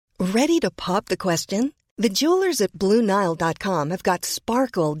Ready to pop the question? The jewelers at BlueNile.com have got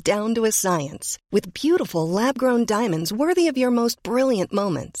sparkle down to a science with beautiful lab-grown diamonds worthy of your most brilliant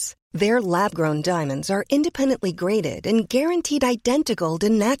moments. Their lab-grown diamonds are independently graded and guaranteed identical to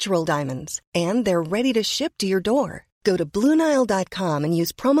natural diamonds, and they're ready to ship to your door. Go to BlueNile.com and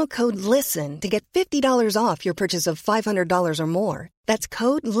use promo code LISTEN to get $50 off your purchase of $500 or more. That's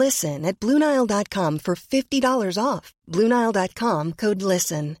code LISTEN at BlueNile.com for $50 off. BlueNile.com, code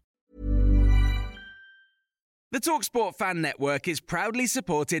LISTEN. The TalkSport Fan Network is proudly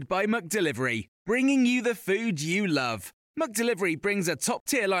supported by McDelivery, bringing you the food you love. McDelivery brings a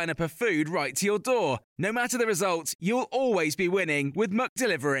top-tier lineup of food right to your door. No matter the result, you'll always be winning with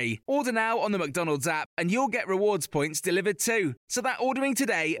McDelivery. Order now on the McDonald's app and you'll get rewards points delivered too. So that ordering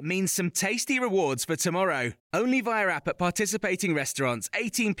today means some tasty rewards for tomorrow. Only via app at participating restaurants.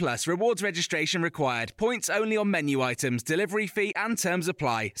 18 plus. Rewards registration required. Points only on menu items. Delivery fee and terms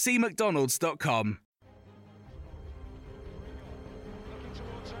apply. See mcdonalds.com.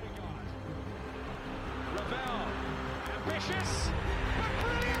 Ambitious, but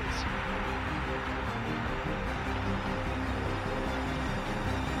brilliant!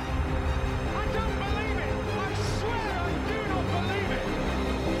 I don't believe it! I swear I do not believe it!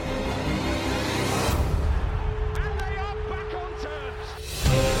 And they are back on terms!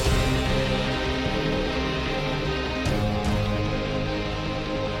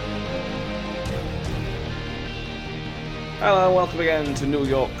 Hello and welcome again to New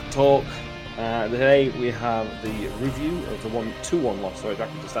York Talk. Today we have the review of the 2-1 loss to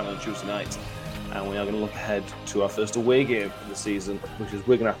Accrington Stanley on Tuesday night, and we are going to look ahead to our first away game of the season, which is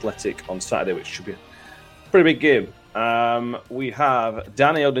Wigan Athletic on Saturday, which should be a pretty big game. We have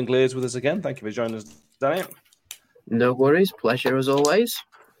Danny Odenglaze with us again. Thank you for joining us, Danny. No worries, pleasure as always.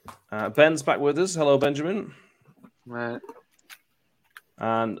 Ben's back with us. Hello, Benjamin.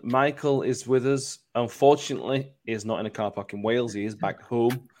 And Michael is with us. Unfortunately, he is not in a car park in Wales. He is back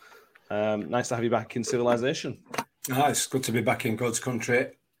home. Nice to have you back in civilization. It's good to be back in God's country,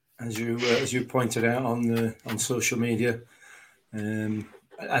 as you pointed out on social media, and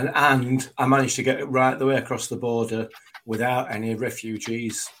I managed to get right the way across the border without any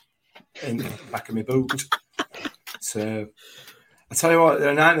refugees in the back of my boot. So I tell you what, they're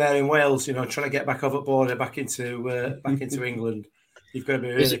a nightmare in Wales. You know, trying to get back over the border back into England. You've got to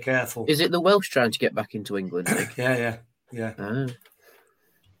be really careful. Is it the Welsh trying to get back into England? Yeah. Ah.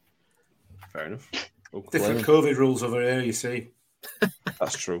 Fair enough. Different COVID rules over here, you see.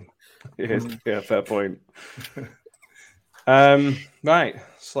 That's true. Yeah, fair point. Right,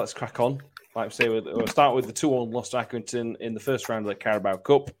 so let's crack on. Like I say, we'll start with the 2-1 loss to Accrington in the first round of the Carabao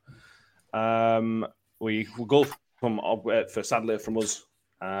Cup. We will go for sadly from us,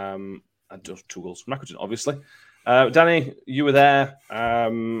 and just 2 goals from Accrington, obviously. Danny, you were there.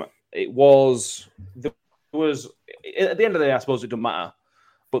 There was at the end of the day, I suppose it doesn't matter.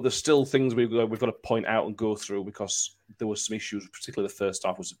 But there's still things we've got to point out and go through because there was some issues, particularly the first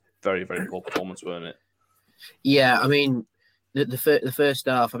half was a very, very poor performance, weren't it? Yeah, I mean, the first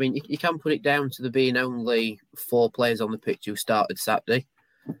half, I mean, you can put it down to there being only 4 players on the pitch who started Saturday.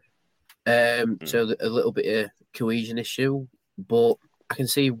 So a little bit of cohesion issue, but I can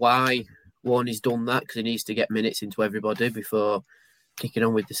see why Warney's done that because he needs to get minutes into everybody before kicking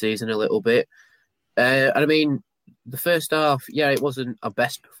on with the season a little bit. And I mean, the first half, yeah, it wasn't our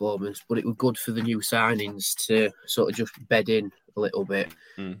best performance, but it was good for the new signings to sort of just bed in a little bit,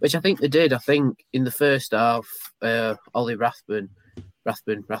 which I think they did. I think in the first half, Ollie Rathbone,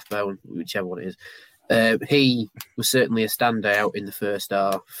 whichever one it is, he was certainly a standout in the first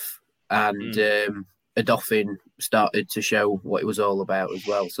half, and Odoffin started to show what it was all about as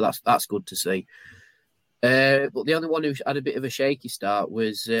well. So that's good to see. But the only one who had a bit of a shaky start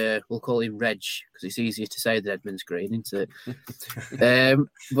was, we'll call him Reg, because it's easier to say than Edmonds Green, isn't it?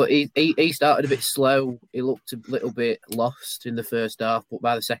 But he started a bit slow. He looked a little bit lost in the first half, but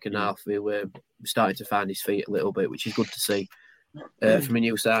by the second half, we were starting to find his feet a little bit, which is good to see from a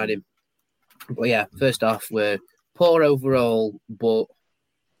new signing. But yeah, first half were poor overall, but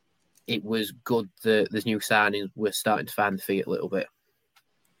it was good that the new signings were starting to find the feet a little bit.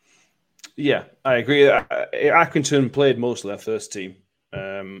 Yeah, I agree. Accrington played most of their first team,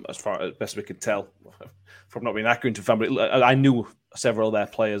 as far as best we could tell. From not being an Accrington fan, but I knew several of their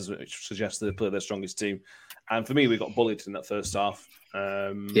players, which suggests they played their strongest team. And for me, we got bullied in that first half.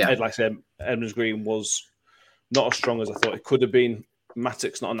 Like I said, Edmonds Green was not as strong as I thought it could have been.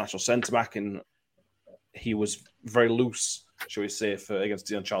 Matic's not a natural centre-back, and he was very loose, shall we say, against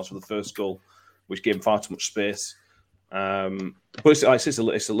Dion Charles for the first goal, which gave him far too much space. But it's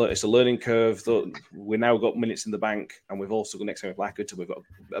a learning curve. Though we now got minutes in the bank, and we've also got next game with Accrington. We've got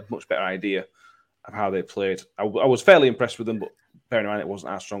a much better idea of how they played. I was fairly impressed with them, but bearing in mind it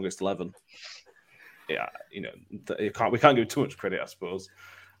wasn't our strongest 11. Yeah, we can't give too much credit, I suppose.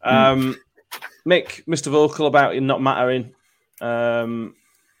 Mick, Mr. Vocal about it not mattering. Go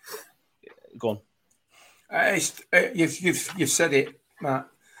on. You've said it, Matt.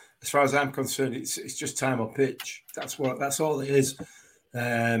 As far as I'm concerned, it's just time on pitch. That's all it is.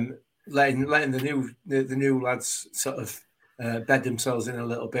 Letting the new lads sort of bed themselves in a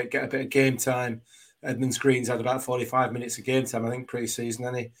little bit, get a bit of game time. Edmonds Green's had about 45 minutes of game time, I think, pre-season,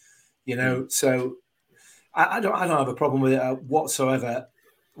 hasn't he? So I don't have a problem with it whatsoever.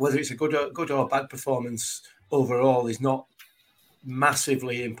 Whether it's a good or bad performance overall is not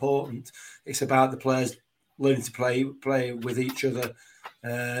massively important. It's about the players learning to play with each other,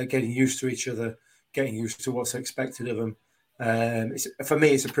 getting used to each other, getting used to what's expected of them. For me,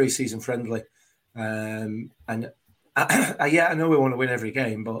 it's a pre-season friendly, and I know we want to win every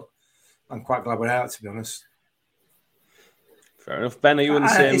game, but I'm quite glad we're out, to be honest. Fair enough. Ben, are you in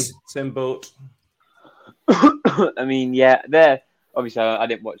the same boat? I mean, yeah, there. Obviously, I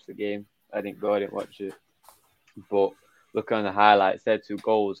didn't watch the game. I didn't watch it. But looking on the highlights, their 2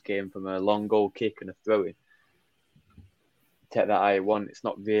 goals came from a long goal kick and a throw-in. Take that I want. It's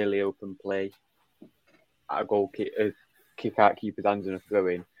not really open play. A goal kick out keeper's hands and a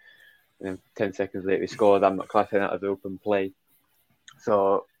throw-in. And then 10 seconds later, he scores. I'm not classing that as open play.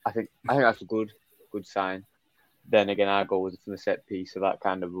 So I think that's a good sign. Then again, our goal was from a set piece, so that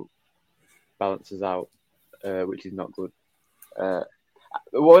kind of balances out, which is not good.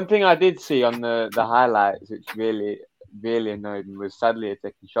 One thing I did see on the highlights, which really, really annoyed me, was Sadlier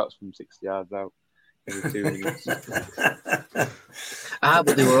taking shots from 60 yards out every 2 minutes.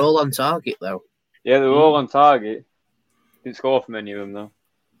 But they were all on target, though. Yeah, they were all on target. Didn't score from any of them, though.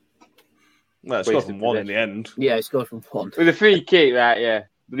 Well, it scored from one in the end. Yeah, it scored from one. With a free kick, right, yeah.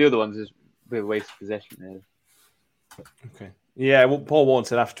 But the other ones is a bit of a waste of possession, really. Okay. Yeah, well, Paul Warren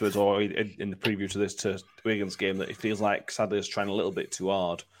said afterwards, or in the preview to this to Wigan's game, that it feels like Sadler's trying a little bit too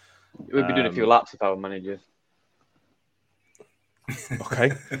hard. We'd be doing a few laps if our manager.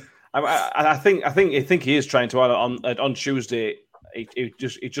 Okay. I think he is trying to add on Tuesday. He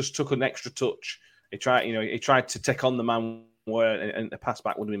just took an extra touch. He tried to take on the man and the pass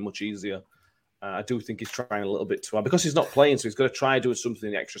back would have been much easier. I do think he's trying a little bit too hard because he's not playing, so he's got to try doing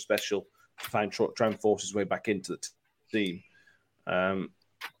something extra special to try and force his way back into the team.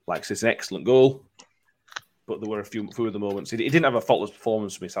 Like it's an excellent goal, but there were a few of the moments. He didn't have a faultless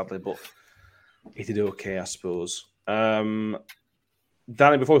performance for me, sadly, but he did okay, I suppose. Danny,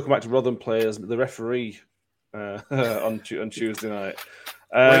 before we come back to Rotherham players, the referee on Tuesday night.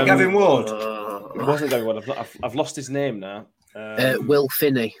 Gavin Ward. It wasn't Gavin Ward. I've lost his name now. Will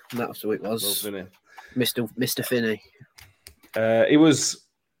Finney. That's who it was. Will Finney. Mr. Finney. He was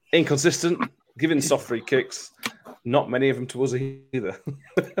inconsistent, giving soft free kicks. Not many of them to us either.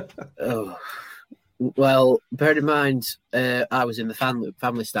 Well, bear in mind, I was in the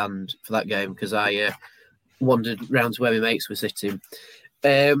family stand for that game because I wandered round to where my mates were sitting.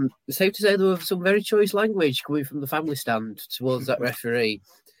 Safe to say there was some very choice language coming from the family stand towards that referee.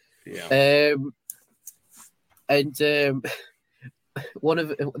 Yeah. There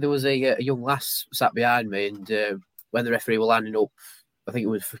was a young lass sat behind me, and when the referee were lining up, I think it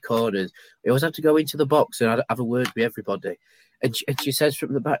was for corners, we always have to go into the box and have a word with everybody. And she says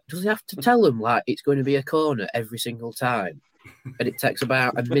from the back, does he have to tell them like it's going to be a corner every single time? And it takes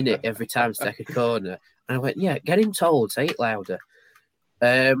about a minute every time to take a corner. And I went, yeah, get him told, say it louder.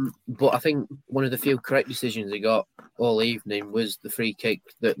 But I think one of the few correct decisions he got all evening was the free kick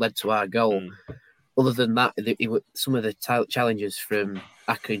that led to our goal. Other than that, some of the challenges from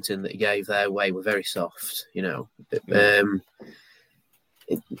Accrington that he gave their way were very soft,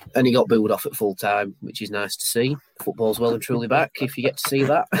 and he got booed off at full time, which is nice to see. Football's well and truly back if you get to see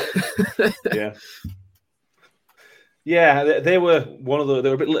that. Yeah, they were one of the.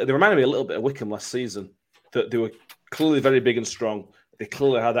 They reminded me a little bit of Wickham last season. That they were clearly very big and strong. They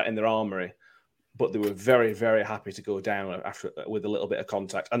clearly had that in their armoury, but they were very, very happy to go down after with a little bit of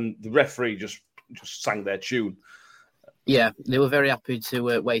contact. And the referee just sang their tune. Yeah, they were very happy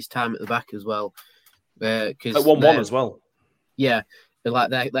to waste time at the back as well. At 1-1 as well. Yeah, like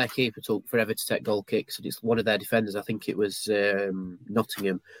their keeper took forever to take goal kicks, and it's one of their defenders. I think it was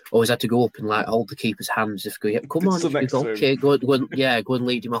Nottingham. Always had to go up and like hold the keeper's hands. If go, come on, go and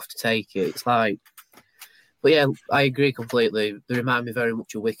lead him off to take it. It's like, but yeah, I agree completely. They remind me very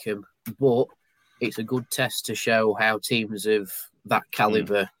much of Wickham, but it's a good test to show how teams of that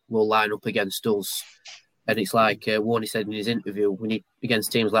calibre will line up against us. And it's like Warney said in his interview, we need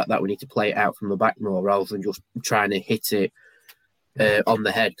against teams like that, we need to play it out from the back more rather than just trying to hit it on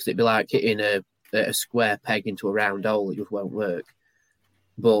the head, because it'd be like hitting a square peg into a round hole. It just won't work.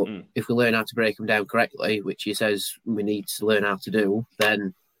 But if we learn how to break them down correctly, which he says we need to learn how to do,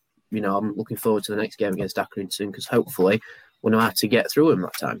 then, I'm looking forward to the next game against Accrington, because hopefully we'll know how to get through them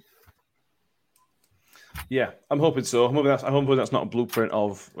that time. Yeah, I'm hoping so. I'm hoping that's not a blueprint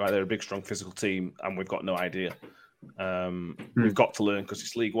of, right, they're a big, strong physical team and we've got no idea. We've got to learn, because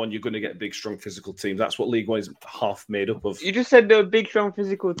it's League One. You're going to get big, strong physical teams. That's what League One is half made up of. You just said they're a big, strong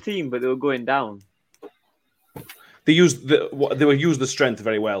physical team, but they were going down. They used the strength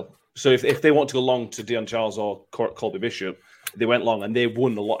very well. So if they want to go long to Dion Charles or Colby Bishop, they went long and they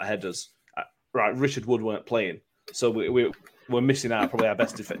won a lot of headers. Right, Richard Wood weren't playing, so we're missing out probably our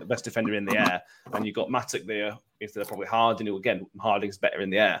best defender in the air. And you got Matic there instead of probably Harding, who again Harding's better in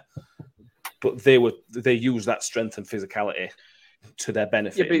the air. But they use that strength and physicality to their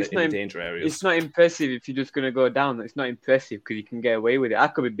benefit in the danger areas. It's not impressive if you're just going to go down. It's not impressive because you can get away with it. I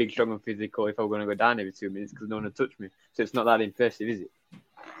could be big, strong, and physical if I'm going to go down every 2 minutes because no one will touch me. So it's not that impressive, is it?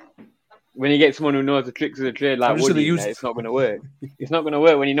 When you get someone who knows the tricks of the trade like Woody, it's not going to work. It's not going to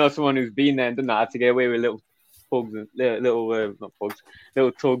work when you know someone who's been there and done that, had to get away with little pugs and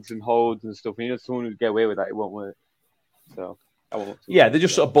little tugs and holds and stuff. And you know someone who'd get away with that, it won't work. So. Yeah, they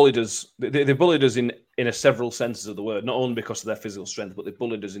just sort of bullied us. They bullied us in several senses of the word, not only because of their physical strength, but they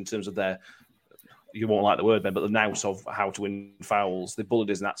bullied us in terms of their, you won't like the word, Ben, but the nous of how to win fouls. They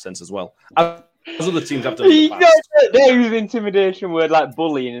bullied us in that sense as well. As other teams have done in the past. They use the intimidation word like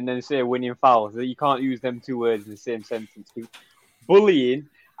bullying and then say winning fouls. You can't use them two words in the same sentence. Bullying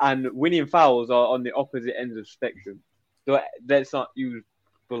and winning fouls are on the opposite ends of the spectrum. So let's not use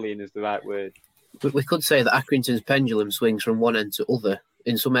bullying as the right word. We could say that Accrington's pendulum swings from one end to other.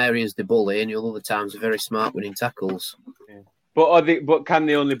 In some areas they bully, and in other times they're very smart winning tackles. Yeah. But can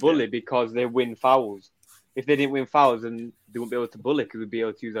they only bully because they win fouls? If they didn't win fouls, then they wouldn't be able to bully because we'd be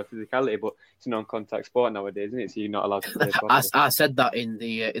able to use our physicality. But it's a non-contact sport nowadays, isn't it? So you're not allowed to play. I said that in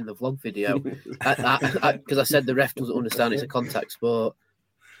the vlog video because I said the ref doesn't understand it's a contact sport.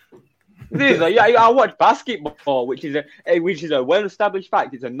 I watch basketball, which is a well-established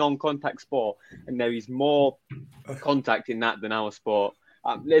fact. It's a non-contact sport, and there is more contact in that than our sport.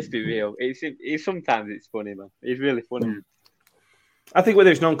 Let's be real. It's sometimes it's funny, man. It's really funny. I think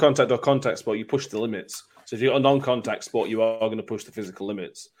whether it's non-contact or contact sport, you push the limits. So if you're a non-contact sport, you are going to push the physical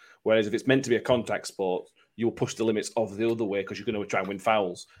limits. Whereas if it's meant to be a contact sport, you'll push the limits of the other way because you're going to try and win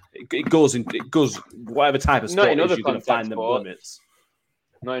fouls. It goes whatever type of sport it is, you're going to find them limits.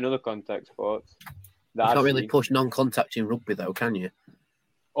 Not in other contact sports. You can't really push non-contact in rugby, though, can you?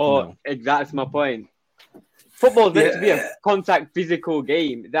 Oh, no. That's my point. Football's meant to be a contact physical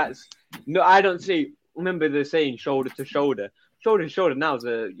game. I don't see. Remember the saying shoulder to shoulder. Shoulder to shoulder now is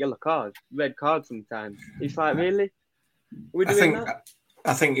a yellow card, red card sometimes. It's like, really?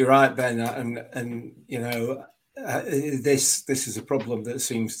 I think you're right, Ben, and you know, this is a problem that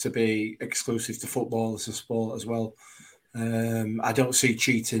seems to be exclusive to football as a sport as well. I don't see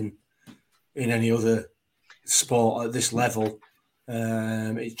cheating in any other sport at this level.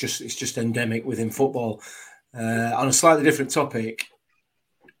 It's just endemic within football. On a slightly different topic,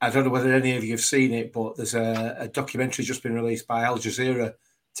 I don't know whether any of you have seen it, but there's a documentary just been released by Al Jazeera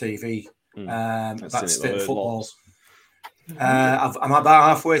TV about state of football. I'm about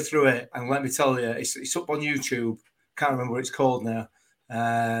halfway through it, and let me tell you, it's up on YouTube. Can't remember what it's called now,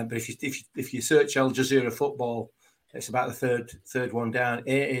 but if you search Al Jazeera football, it's about the third one down.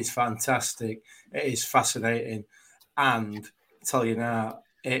 It is fantastic. It is fascinating. And I tell you now,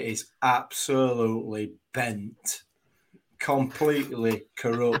 it is absolutely bent. Completely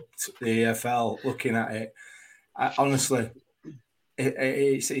corrupt, the EFL, looking at it. Honestly,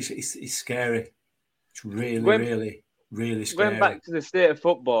 it's scary. It's really scary. Going back to the state of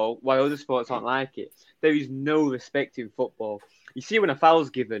football, why other sports aren't like it, there is no respect in football. You see when a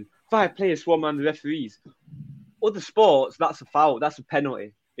foul's given, 5 players swarm around the referees. Other sports, that's a foul. That's a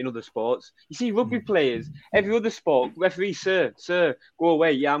penalty in other sports. You see rugby players, every other sport, referee, sir, go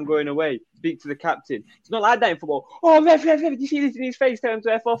away. Yeah, I'm going away. Speak to the captain. It's not like that in football. Oh, ref, do you see this in his face? Tell him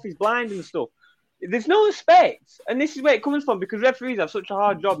to F off. He's blind and stuff. There's no respect. And this is where it comes from because referees have such a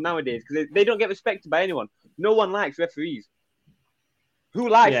hard job nowadays because they don't get respected by anyone. No one likes referees. Who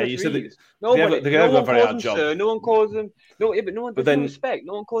likes referees? Nobody. They have a very hard job. Sir. No one calls them. But no one does respect.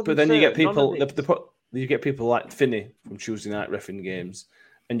 No one calls them. But then sir. You get people. You get people like Finney from Tuesday night reffing games,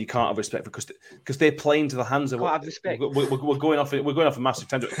 and you can't have respect because they're playing to the hands of. Can't have respect. We're going off a massive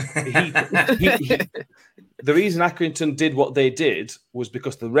tangent. The reason Accrington did what they did was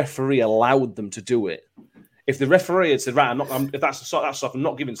because the referee allowed them to do it. If the referee had said, right, if that's soft, I'm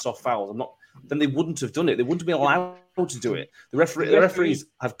not giving soft fouls, then they wouldn't have done it. They wouldn't have been allowed to do it. The referees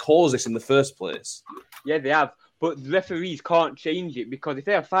have caused this in the first place. Yeah, they have. But the referees can't change it because if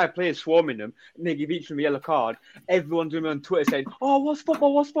they have 5 players swarming them and they give each of them a yellow card, everyone's going to be on Twitter saying, oh, what's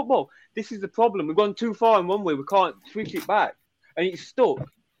football? This is the problem. We've gone too far in one way. We can't switch it back. And it's stuck.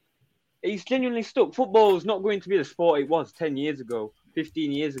 It's genuinely stuck. Football is not going to be the sport it was 10 years ago,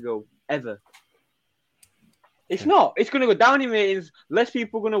 15 years ago, ever. It's not. It's going to go down in ratings. Less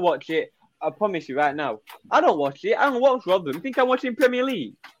people are going to watch it. I promise you right now. I don't watch it. I don't watch Rotherham. You think I'm watching Premier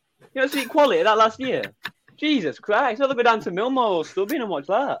League? You don't see quality of that last year. Jesus Christ. I'll go down to Millmore or Stubbing and watch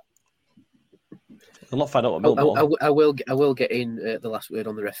that. I'll not find out what Millmore. I will get in the last word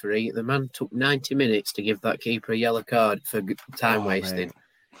on the referee. The man took 90 minutes to give that keeper a yellow card for time wasting. Mate.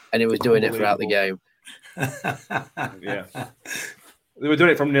 And he was doing it throughout the game. Yeah. They were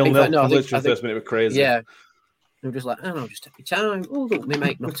doing it from 0-0. Literally the first minute were crazy. Yeah. They were just like, oh, no, just take your time. Oh, look, me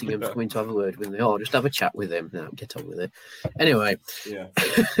mate Nottingham's coming to have a word with me. Oh, just have a chat with him. No, get on with it. Anyway. Yeah.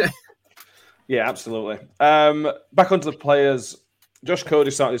 Yeah, absolutely. Back onto the players. Josh Cody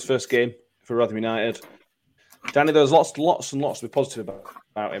started his first game for Rotherham United. Danny, there's lots and lots to be positive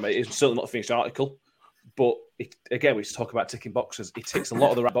about him. It's certainly not a finished article. But, again, we talk about ticking boxes. He ticks a lot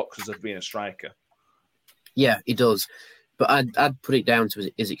of the right boxes of being a striker. Yeah, he does. But I'd put it down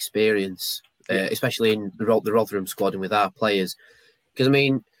to his experience. Especially in the Rotherham squad and with our players. Because, I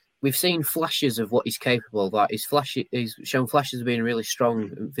mean, we've seen flashes of what he's capable of. Like, he's shown flashes of being a really strong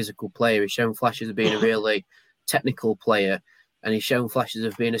and physical player. He's shown flashes of being a really technical player. And he's shown flashes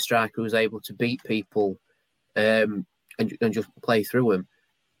of being a striker who's able to beat people and just play through them.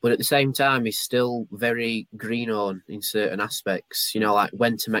 But at the same time, he's still very greenhorn in certain aspects. You know, like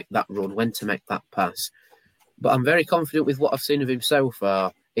when to make that run, when to make that pass. But I'm very confident with what I've seen of him so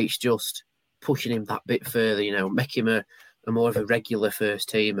far. It's just pushing him that bit further, you know, make him a more of a regular first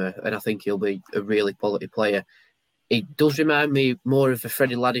teamer, and I think he'll be a really quality player. He does remind me more of a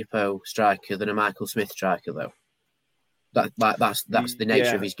Freddie Ladipo striker than a Michael Smith striker, though. That's the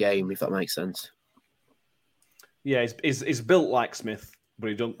nature of his game, if that makes sense. Yeah, he's built like Smith,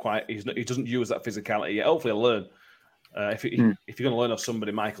 but he doesn't use that physicality yet. Hopefully, he'll learn. If you're going to learn off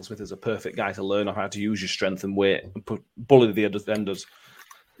somebody, Michael Smith is a perfect guy to learn how to use your strength and weight and bully the defenders.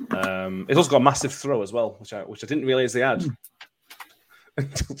 He's also got a massive throw as well, which I didn't realise he had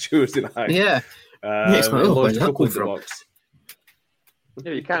until Tuesday night. Yeah. It's like, where's that come from?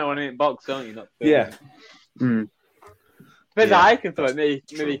 Yeah, you kind of want to hit box, don't you? Not yeah. Depends how I can throw it. Maybe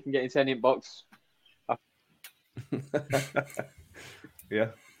you can get into any box. Yeah,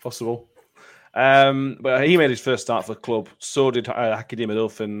 possible. But he made his first start for the club. So did Hakeem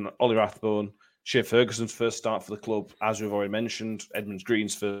Adolphin, Ollie Rathbone. Shea Ferguson's first start for the club, as we've already mentioned. Edmonds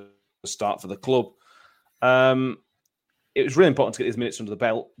Green's first start for the club. It was really important to get these minutes under the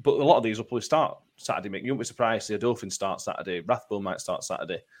belt, but a lot of these will probably start Saturday. You won't be surprised to see Adolphin start Saturday. Rathbone might start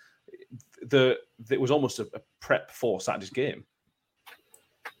Saturday. It was almost a prep for Saturday's game.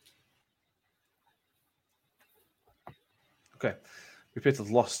 Okay. We appear to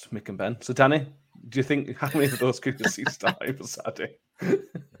have lost Mick and Ben. So, Danny, do you think how many of those could you see starting for Saturday?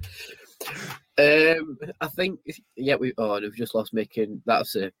 I think we've just lost Mick and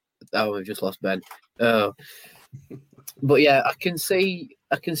that's it. We've just lost Ben. But yeah, I can see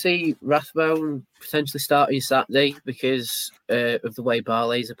Rathbone potentially starting Saturday because of the way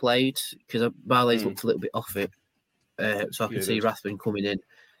Barley's are played. Because Barley's looked a little bit off it, so I can see Rathbone coming in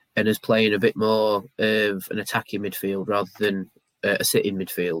and as playing a bit more of an attacking midfield rather than a sitting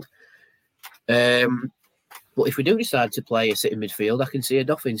midfield. But if we do decide to play a sitting midfield, I can see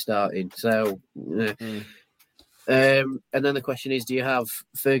Adolphin starting. So, and then the question is, do you have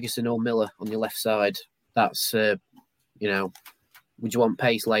Ferguson or Miller on your left side? That's, would you want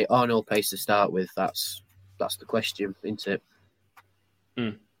pace late or no pace to start with? That's the question, isn't it?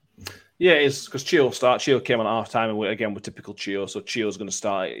 Yeah, it's because Chio will start. Chio came on at half time, and we're typical Chio. So Chio's going to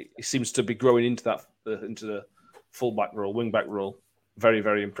start. He seems to be growing into the full-back role, wing-back role, very,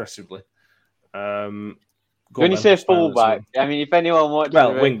 very impressively. When you say full-back, I mean, if anyone watches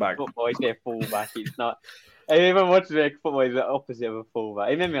wing-back football, you say full-back. It's not. If anyone watches football, it's the opposite of a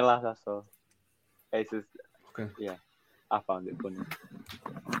full-back. It made me laugh, that's all. It's just, yeah, I found it funny.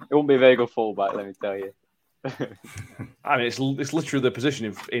 It won't be a very good full-back, let me tell you. I mean, it's literally the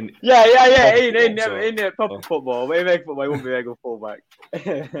position in in proper football. But in football, it won't be a very good fullback.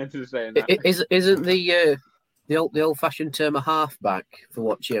 I'm just saying that. Isn't the old-fashioned term a half-back for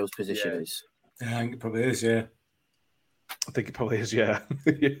what Chio's position is? Yeah, I think it probably is. Yeah, I think it probably is. Yeah,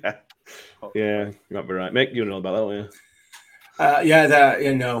 yeah. You might be right, Mick. You know about that,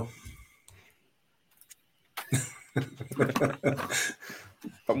 don't you?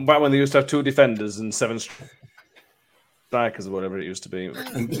 Back when they used to have 2 defenders and 7 strikers or whatever it used to be.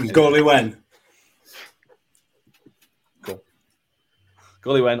 And goalie when? Cool.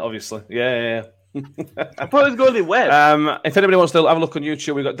 Goalie when, obviously. Yeah. I thought it was goalie when. If anybody wants to have a look on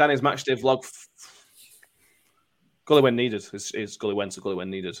YouTube, we've got Danny's matchday vlog. Goalie when needed is goalie when, so goalie when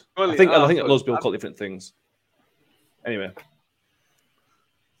needed. I think loads of people call it different things. Anyway.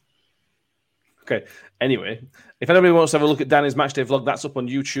 Okay. Anyway, if anybody wants to have a look at Danny's matchday vlog, that's up on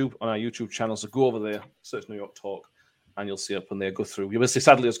YouTube, on our YouTube channel. So go over there, search New York Talk, and you'll see it up on there. Go through. You will see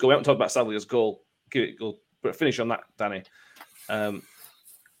Sadlier's goal. We haven't talked about Sadlier's goal. But finish on that, Danny. An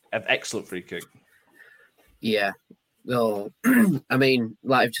excellent free kick. Yeah. Well, I mean,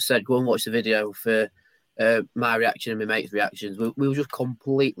 like I've just said, go and watch the video for my reaction and my mate's reactions. We were just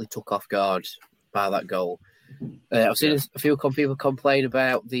completely took off guard by that goal. I've seen a few people complain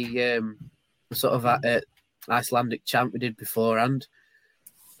about the sort of Icelandic chant we did beforehand.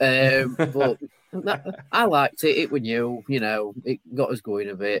 But I liked it. It was new, it got us going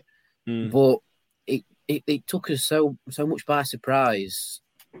a bit. But it took us so much by surprise.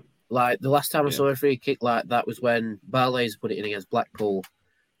 Like the last time I saw a free kick like that was when Barley's put it in against Blackpool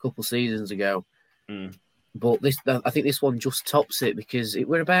a couple of seasons ago. But I think this one just tops it because it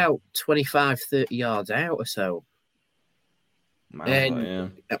were about 25, 30 yards out or so.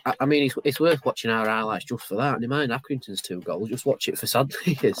 I mean, it's worth watching our highlights just for that. And mind Accrington's 2 goals, just watch it for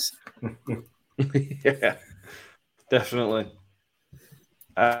Sadlier's. Yeah, definitely.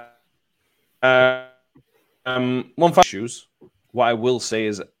 One fact issues. What I will say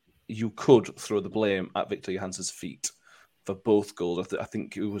is you could throw the blame at Victor Johansson's feet for both goals. I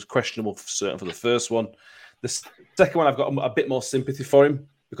think it was questionable for certain for the first one. The second one, I've got a bit more sympathy for him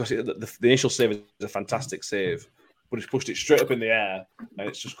because the initial save is a fantastic save, but he's pushed it straight up in the air and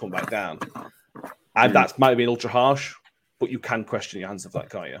it's just come back down. And that might be ultra harsh, but you can question Johansson for that,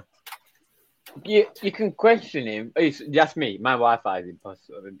 can't you? You can question him. That's me. My Wi-Fi is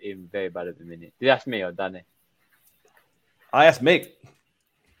impossible. I'm very bad at the minute. Did you ask me or Danny? I asked Mick.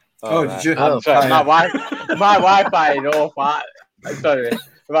 Oh, did you? I'm sorry. My Wi-Fi is awful. I'm sorry.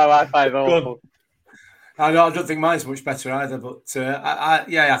 My Wi-Fi is awful. I don't think mine's much better either, but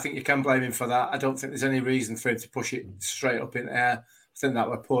I think you can blame him for that. I don't think there's any reason for him to push it straight up in the air. I think that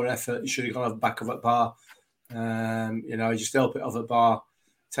was poor effort. He should have gone off the back of a bar. Just help it off a bar,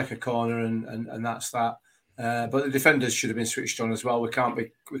 take a corner, and that's that. But the defenders should have been switched on as well. We can't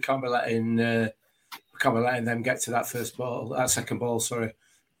be letting them get to that second ball. Sorry,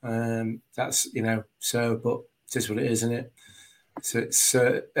 that's so. But it is what it is, isn't it? So it's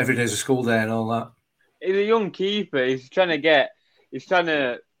every day's a school day and all that. He's a young keeper. He's trying to get as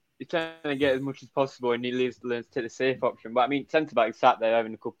much as possible, and he learns to take the safe option. But I mean, centre back sat there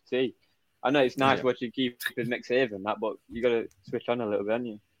having a cup of tea. I know it's nice watching keepers next save and that, but you got to switch on a little bit, haven't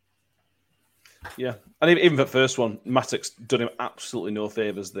you? Yeah, and even for the first one, Matic's done him absolutely no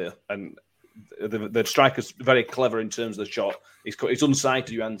favours there, and the striker's very clever in terms of the shot. He's onside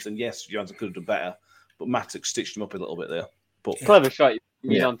to Johansson. Yes, Johansson could have done better, but Matic stitched him up a little bit there. But clever shot,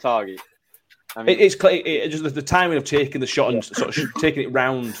 on target. I mean, it's just the timing of taking the shot and sort of taking it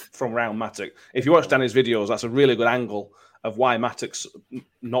round Matic. If you watch Danny's videos, that's a really good angle of why Matic's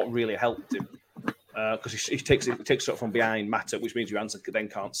not really helped him because he takes it from behind Matic, which means Johansson then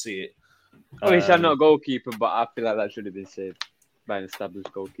can't see it. Obviously, I'm not a goalkeeper, but I feel like that should have been saved by an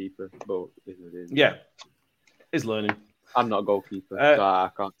established goalkeeper. But it is. Yeah, he's learning. I'm not a goalkeeper, so I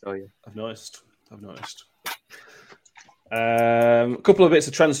can't tell you. I've noticed. A couple of bits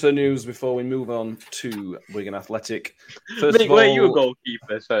of transfer news before we move on to Wigan Athletic. First Mick, of all, were you a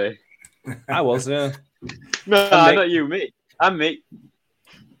goalkeeper? Sorry. I was, yeah. No, not you, Mick. I'm Mick.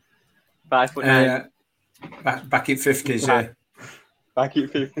 5'9". Back in 50s, yeah. Back in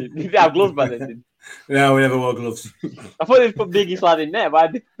 50s. Did you have gloves back then? No, we never wore gloves. I thought they put Biggie's lad in there,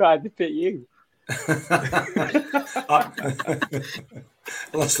 but I had to fit you. I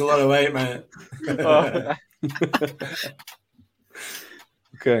lost a lot of weight, mate.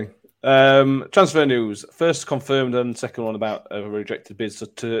 Okay. Transfer news. First confirmed and second one about a rejected bid. So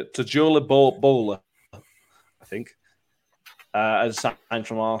to Jola Bowler, I think, as signed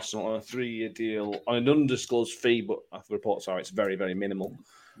from Arsenal on a 3-year deal on an undisclosed fee, but the reports are it's very, very minimal.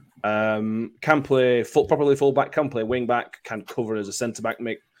 Can play properly full-back, can play wing-back, can cover as a centre-back.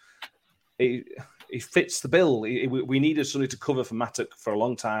 He fits the bill. We needed somebody to cover for Matic for a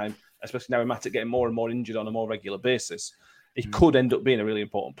long time, especially now with Matic getting more and more injured on a more regular basis. He could end up being a really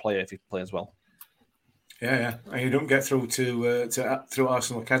important player if he plays well. Yeah, and you don't get through through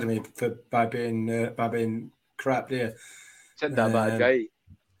Arsenal Academy by being crap, do you? Said that about a guy.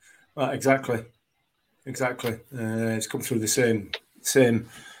 Right, exactly. exactly. It's come through the same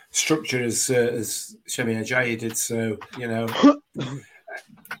structure as Semi Ajayi did. So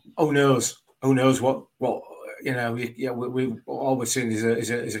who knows what we've always seen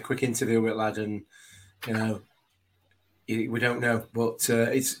is a quick interview with lad, and we don't know, but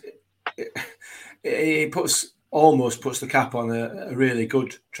it almost puts the cap on a really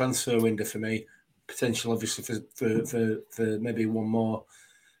good transfer window for me. Potential, obviously, for maybe one more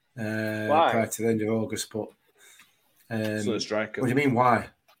prior to the end of August. But striker. What do you mean? Why?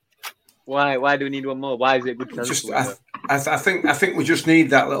 Why do we need one more? Why is it good transfer? I think we just need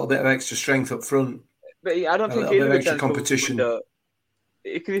that little bit of extra strength up front. But I don't think it's extra competition. Window.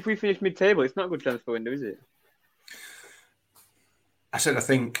 Because if we finish mid-table, it's not a good transfer window, is it? I said I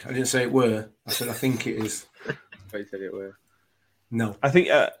think. I didn't say it were. I said I think it is. Oh, you said it were. No. I think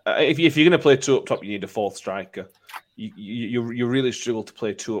if you're going to play two up top, you need a fourth striker. You really struggle to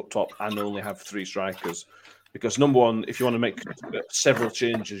play two up top and only have three strikers. Because number one, if you want to make several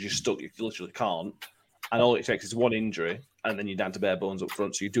changes, you're stuck. You literally can't. And all it takes is one injury, and then you're down to bare bones up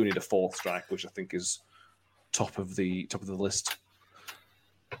front. So you do need a fourth striker, which I think is top of the list.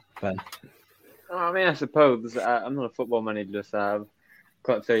 Ben. I mean, I suppose I'm not a football manager, so I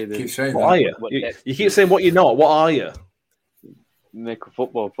can't tell you this. Keep saying what that. Are you? You keep saying what you're not. What are you? Make a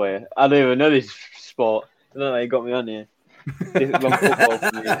football player. I don't even know this sport. I don't know how you got me on here. This is wrong football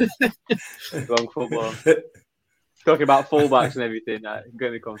for me. Wrong football. Talking about fullbacks and everything, I'm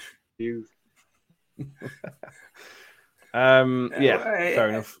going to be confused. Fair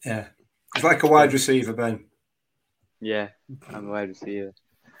enough. Yeah, it's like a wide receiver, Ben. Yeah, I'm a wide receiver.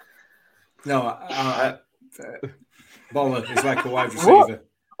 No, Boller is like a wide receiver. What?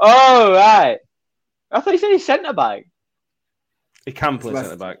 Oh, right. I thought you said he's centre back. He can play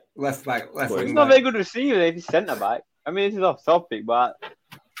centre back, left back. He's not a very good receiver if he's centre back. I mean, this is off topic, but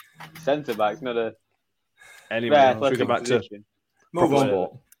centre back's not a. Anyway, should we go back to move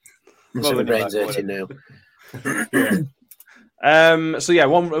on? My brain's hurting now.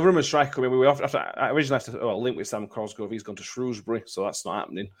 One rumour striker coming. I originally have to link with Sam Cosgrove. He's gone to Shrewsbury, so that's not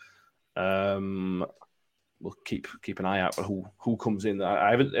happening. We'll keep an eye out for who comes in.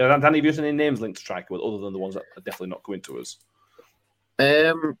 I haven't. Danny, have you seen any names linked to striker, other than the ones that are definitely not coming to us?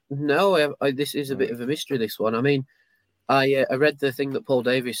 No, this is a bit of a mystery. This one. I mean, I read the thing that Paul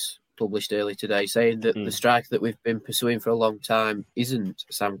Davis published early today, saying that the striker that we've been pursuing for a long time isn't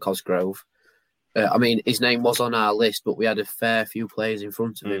Sam Cosgrove. I mean, his name was on our list, but we had a fair few players in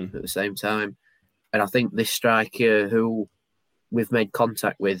front of him at the same time. And I think this striker who we've made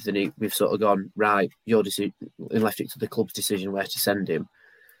contact with, and we've sort of gone, right, your decision, and left it to the club's decision where to send him.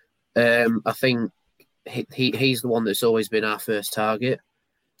 I think he's the one that's always been our first target.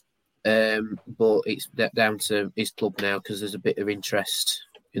 But it's down to his club now because there's a bit of interest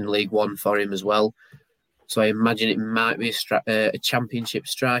in League One for him as well. So I imagine it might be a championship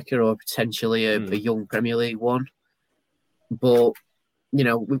striker or potentially a young Premier League one. But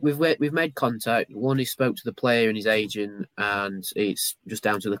we've made contact. One, he spoke to the player and his agent, and it's just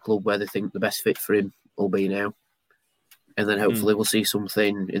down to the club where they think the best fit for him will be now. And then hopefully we'll see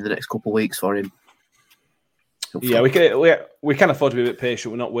something in the next couple of weeks for him. Hopefully. Yeah, we can afford to be a bit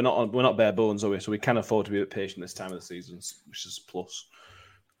patient. We're not bare bones, are we? So we can afford to be a bit patient this time of the season, which is a plus.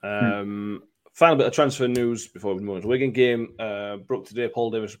 Final bit of transfer news before we move on to the Wigan game. Broke today,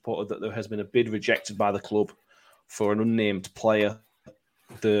 Paul Davis reported that there has been a bid rejected by the club for an unnamed player.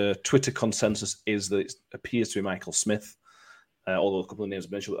 The Twitter consensus is that it appears to be Michael Smith, although a couple of names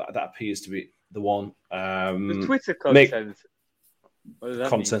have mentioned that appears to be the one. The Twitter consensus? What does that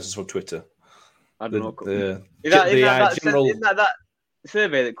consensus mean? from Twitter. I don't know. Isn't that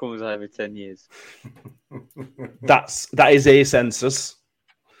survey that comes out every 10 years? That is a census.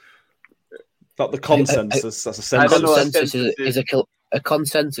 Not the consensus. That's a census. A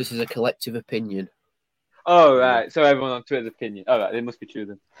consensus is a collective opinion. Oh, right. So everyone on Twitter's opinion. All right. It must be true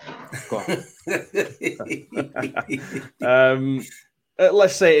then. Go on.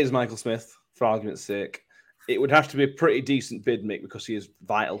 Let's say it is Michael Smith, for argument's sake. It would have to be a pretty decent bid, Mick, because he is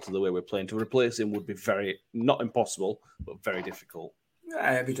vital to the way we're playing. To replace him would be not impossible, but very difficult.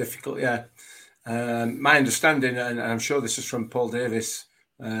 Yeah, it'd be difficult, yeah. My understanding, and I'm sure this is from Paul Davis,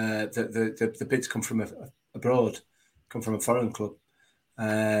 that the bids come from abroad, come from a foreign club.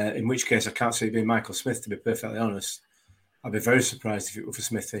 In which case, I can't see it being Michael Smith, to be perfectly honest. I'd be very surprised if it were for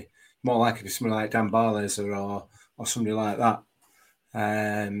Smithy. More likely to be somebody like Dan Barlaser or somebody like that.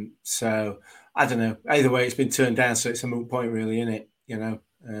 So, I don't know. Either way, it's been turned down, so it's a moot point, really, isn't it?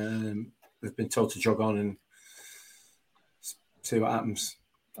 They've been told to jog on and see what happens.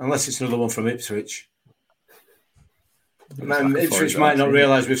 Unless it's another one from Ipswich. Ipswich might not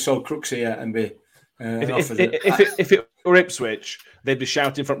realise we've sold Crooksy yet and If it were Ipswich, they'd be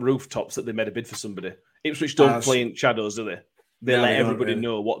shouting from rooftops that they made a bid for somebody. Ipswich don't play in shadows, do they? They let everybody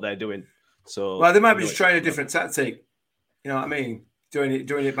know what they're doing. So, well, they might be just trying a different tactic. You know what I mean? Doing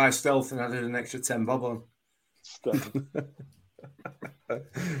it by stealth and added an extra 10 bob on.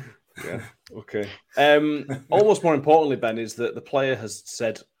 Yeah. Okay. Almost more importantly, Ben, is that the player has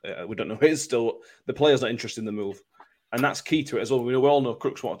said we don't know who it is still. The player's not interested in the move, and that's key to it as well. We all know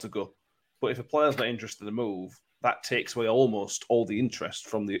Crooks wanted to go, but if a player's not interested in the move, that takes away almost all the interest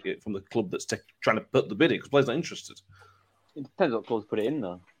from the club that's trying to put the bid in because the player's not interested. It depends what clubs put it in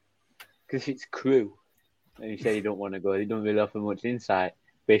though, because if it's Crew, and you say you don't want to go, you don't really offer much insight.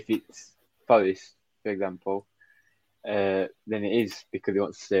 But if it's Forest, for example, then it is because they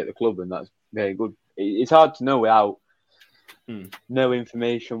want to stay at the club, and that's very good. It's hard to know without no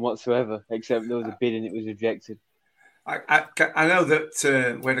information whatsoever, except there was a bid and it was rejected. I know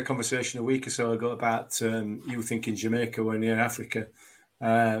that we had a conversation a week or so ago about you thinking Jamaica were near Africa.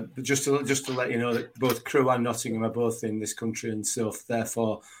 But just to let you know that both Crewe and Nottingham are both in this country and so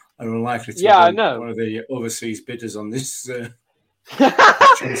therefore are unlikely to be one of the overseas bidders on this. Yeah,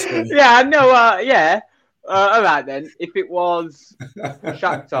 I know. Yeah. All right then. If it was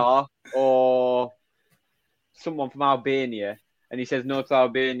Shakhtar or someone from Albania and he says no to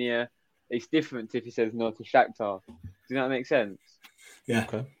Albania, it's different if he says no to Shakhtar. Does that make sense? Yeah.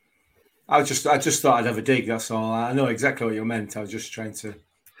 Okay. I just thought I'd have a dig. That's all. I know exactly what you meant. I was just trying to,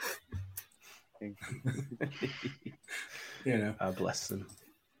 bless them.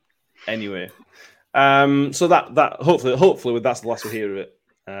 Anyway, so that hopefully that's the last we hear of it.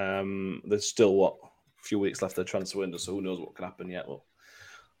 There's still a few weeks left of the transfer window, so who knows what can happen yet. But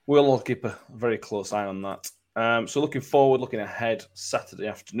we'll all keep a very close eye on that. So looking ahead, Saturday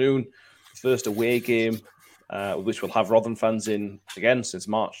afternoon, first away game. Which will have Rotherham fans in again since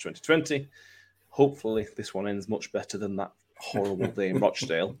March 2020. Hopefully, this one ends much better than that horrible day in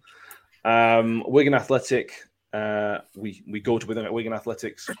Rochdale. Wigan Athletic, we go to Wigan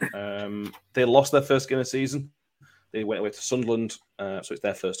Athletics. They lost their first game of the season. They went away to Sunderland, so it's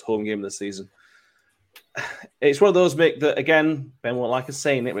their first home game of the season. It's one of those, Mick, that again, Ben won't like us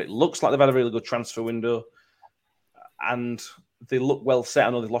saying it, but it looks like they've had a really good transfer window, and they look well set. I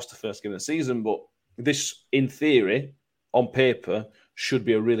know they've lost the first game of the season, but this, in theory, on paper, should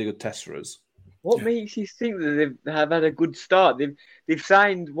be a really good test for us. What makes you think that they have had a good start? They've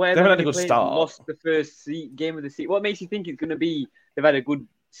signed where they've had a good start. Lost the first game of the season. What makes you think it's going to be they've had a good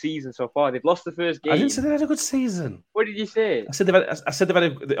season so far? They've lost the first game. I didn't say they had a good season. What did you say? I said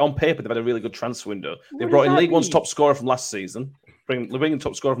on paper they've had a really good transfer window. They brought in League One's top scorer from last season. Bringing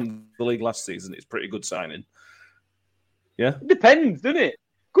top scorer from the league last season. It's a pretty good signing. Yeah, it depends, doesn't it?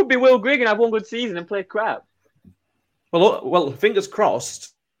 Could be Will Grigg and have one good season and play crap. Well, fingers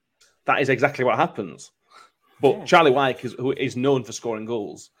crossed. That is exactly what happens. But Charlie Wyke who is known for scoring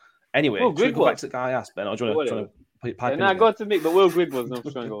goals. Anyway, should we go back to the guy I asked, Ben? Or do you want to pipe in? No, I got to make, but Will Grigg was no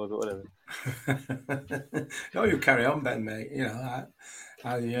scoring goals or whatever. No, you carry on, Ben, mate. You know,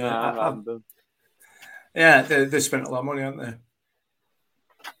 I'm done. Yeah, they spent a lot of money, haven't they?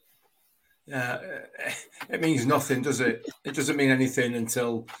 Yeah, it means nothing, does it? It doesn't mean anything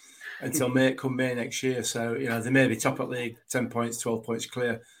until May next year. So, you know, they may be top at league, 10 points, 12 points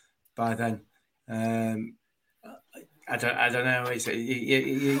clear by then. I don't know.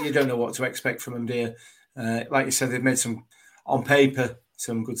 You don't know what to expect from them, dear. Like you said, they've made on paper,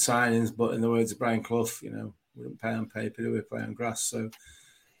 some good signings, but in the words of Brian Clough, you know, we don't play on paper, do we play on grass? So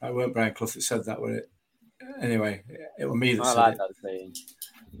it weren't Brian Clough that said that, were it? Anyway, it was me that said it. That saying.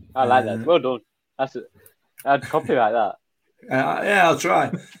 I like that. Well done. I'd copyright that. Yeah, I'll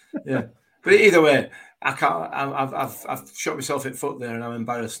try. Yeah, but either way, I can't. I've shot myself in the foot there, and I'm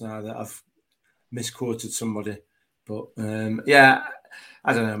embarrassed now that I've misquoted somebody. But yeah,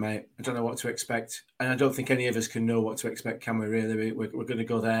 I don't know, mate. I don't know what to expect, and I don't think any of us can know what to expect. Can we really? We're going to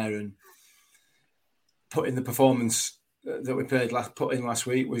go there and put in the performance that we put in last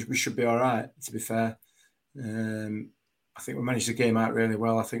week. We should be all right. To be fair. I think we managed the game out really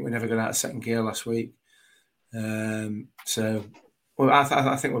well. I think we never got out of second gear last week. So, well,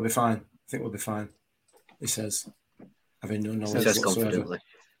 I think we'll be fine. I think we'll be fine. He says, having no knowledge whatsoever.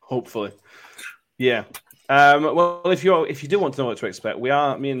 Hopefully, yeah. Well, if you do want to know what to expect, me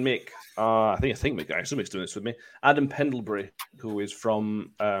and Mick. I think Mick actually Mick's doing this with me. Adam Pendlebury, who is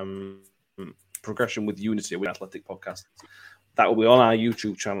from Progression with Unity, with Athletic Podcast. That will be on our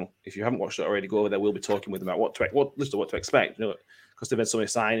YouTube channel. If you haven't watched it already, go over there. We'll be talking with them about what to expect. You know, because they've had so many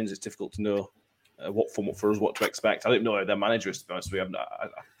signings, it's difficult to know what to expect. I don't know their manager is, to be honest with you.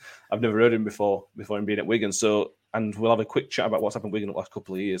 I've never heard him before him being at Wigan. So, and we'll have a quick chat about what's happened at Wigan the last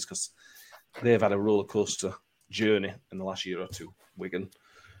couple of years because they've had a roller coaster journey in the last year or two, Wigan.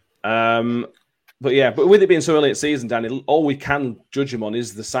 But with it being so early in the season, Danny, all we can judge him on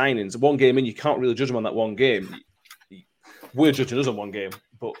is the signings. One game in, you can't really judge him on that one game. We're judging us on one game,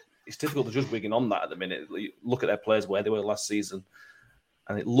 but it's difficult to judge Wigan on that at the minute. Look at their players where they were last season,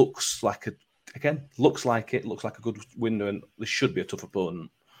 and it looks like a good window, and this should be a tough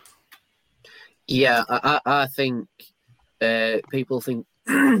opponent. Yeah, I think people think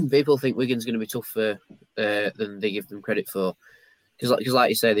Wigan's going to be tougher than they give them credit for, because like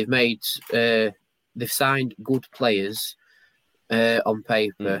you say, they've signed good players on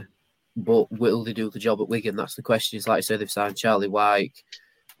paper, but will they do the job at Wigan? That's the question. It's like I say, they've signed Charlie Wyke,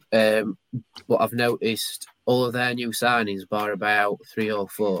 but I've noticed all of their new signings, bar about 2 or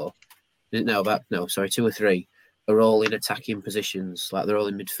 3, are all in attacking positions, like they're all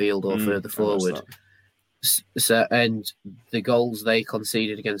in midfield or further forward. So, and the goals they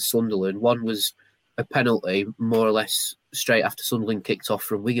conceded against Sunderland, one was a penalty, more or less straight after Sunderland kicked off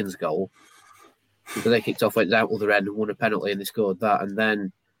from Wigan's goal. So they kicked off, went down to the other end and won a penalty, and they scored that. And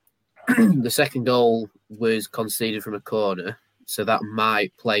then the second goal was conceded from a corner, so that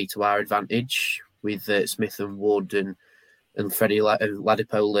might play to our advantage with Smith and Wood and Freddie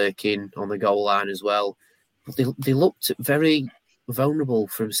Ladipo lurking on the goal line as well. But they looked very vulnerable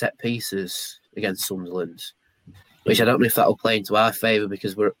from set pieces against Sunderland, which I don't know if that will play into our favour,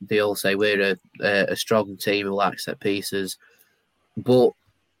 because they all say we're a strong team who like set pieces. But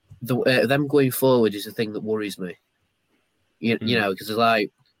them going forward is the thing that worries me. You know, because it's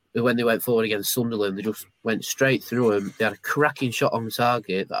like when they went forward against Sunderland, they just went straight through them. They had a cracking shot on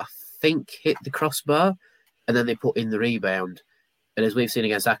target that I think hit the crossbar, and then they put in the rebound. And as we've seen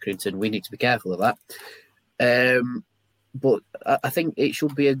against Accrington, we need to be careful of that. But I think it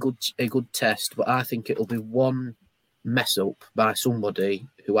should be a good test. But I think it'll be one mess up by somebody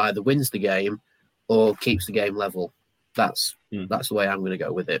who either wins the game or keeps the game level. That's the way I'm going to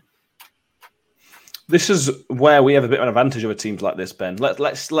go with it. This is where we have a bit of an advantage over teams like this, Ben.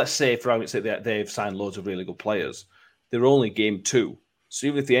 Let's say, for argument's sake, they've signed loads of really good players. They're only game 2. So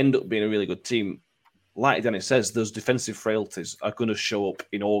even if they end up being a really good team, like Danny says, those defensive frailties are going to show up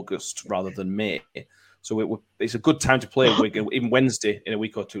in August rather than May. So it's a good time to play Wigan, even Wednesday in a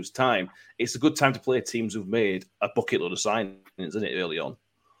week or two's time. It's a good time to play teams who've made a bucket load of signings, isn't it, early on?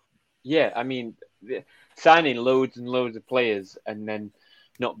 Yeah, I mean, signing loads and loads of players and then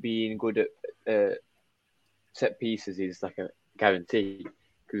not being good at set pieces is like a guarantee,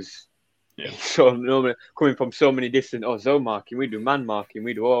 because so normally coming from so many different zone marking, we do man marking,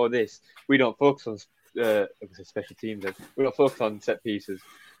 we do all this. We don't focus on special teams. We don't focus on set pieces.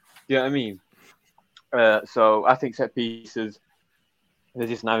 Do you know what I mean? So I think set pieces, there's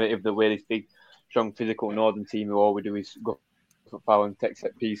this narrative that we're this big, strong, physical northern team who all we do is go for power and take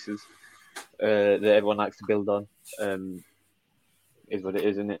set pieces that everyone likes to build on. Is what it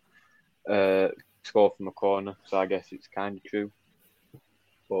is, isn't it? Score from a corner, so I guess it's kind of true.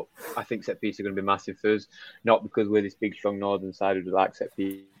 But I think set pieces are going to be massive for us, not because we're this big, strong northern side who like set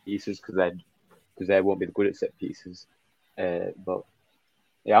pieces, because they won't be good at set pieces. But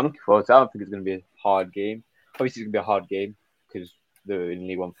yeah, I'm looking forward to it. I don't think it's going to be a hard game. Obviously, it's going to be a hard game because they're in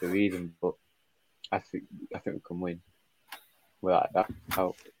League One for a reason. But I think we can win. We're like that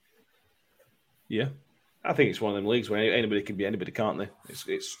out. Yeah, I think it's one of them leagues where anybody can be anybody, can't they? It's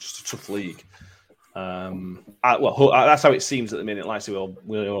just a tough league. That's how it seems at the minute. Like I say,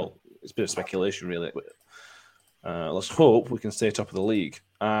 it's a bit of speculation, really. But, let's hope we can stay top of the league.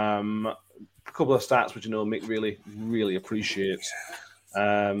 A couple of stats which Mick really, really appreciates.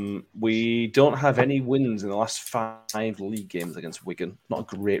 We don't have any wins in the last 5 league games against Wigan.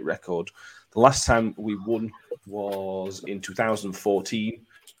 Not a great record. The last time we won was in 2014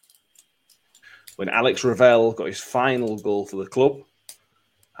 when Alex Ravel got his final goal for the club.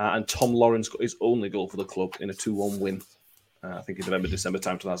 And Tom Lawrence got his only goal for the club in a 2-1 win. I think in November, December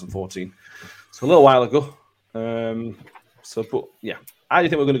time, 2014. So a little while ago. But yeah, I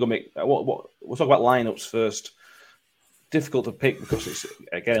think we're going to go make. We'll talk about lineups first. Difficult to pick because it's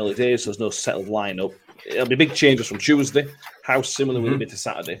again early days, so there's no settled lineup. It'll be big changes from Tuesday. How similar will it be to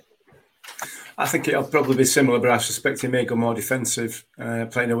Saturday? I think it'll probably be similar, but I suspect he may go more defensive,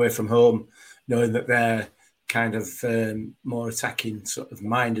 playing away from home, knowing that they're kind of more attacking sort of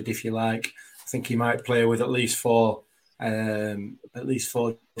minded, if you like. I think he might play with at least four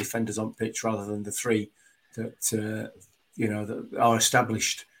defenders on pitch rather than the 3 that are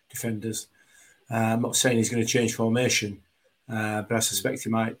established defenders. I'm not saying he's going to change formation, but I suspect he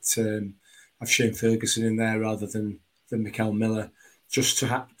might have Shane Ferguson in there rather than Mikael Miller, just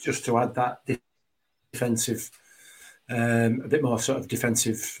to add that defensive a bit more sort of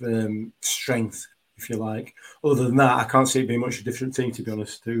defensive strength, if you like. Other than that, I can't see it being much a different team, to be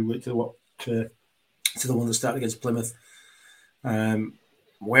honest, to the one that started against Plymouth.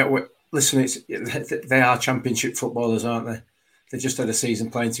 Listen, they are Championship footballers, aren't they? They just had a season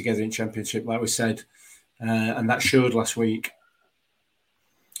playing together in Championship, like we said, and that showed last week.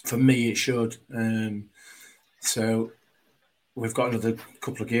 For me, it showed. So we've got another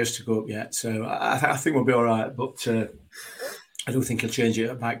couple of gears to go up yet. So I think we'll be all right, but I do think he'll change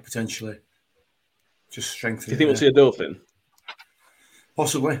it back potentially. Just strengthen. Do you think we'll see a Dauphin?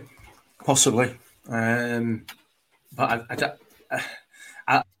 Possibly. But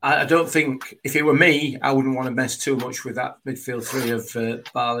I don't think, if it were me, I wouldn't want to mess too much with that midfield three of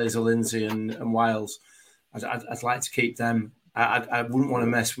Barlaser, Lindsay and Wiles. I'd like to keep them. I wouldn't want to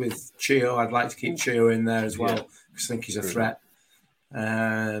mess with Chio. I'd like to keep Chio in there as well, because I think he's a threat.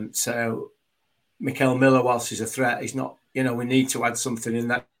 So Mikel Miller, whilst he's a threat, he's not, we need to add something in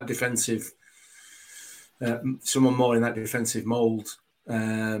that defensive, someone more in that defensive mould.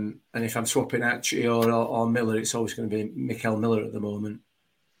 And if I'm swapping out Chio or Miller, it's always going to be Mikel Miller at the moment.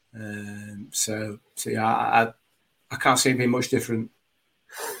 So yeah, I can't see it being much different.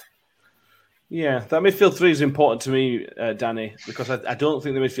 Yeah, that midfield three is important to me, Danny, because I don't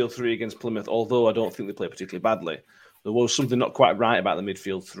think the midfield three against Plymouth, although I don't think they play particularly badly, there was something not quite right about the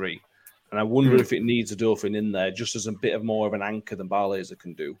midfield three. And I wonder if it needs a Dauphin in there just as a bit of more of an anchor than Barlaser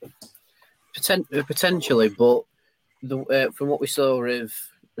can do. Potentially, but from what we saw of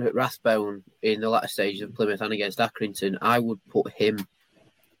Rathbone in the latter stages of Plymouth and against Accrington, I would put him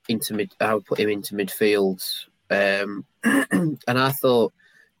into midfield. And I thought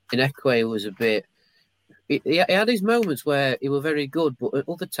Inekwe was a bit. He had his moments where he were very good, but at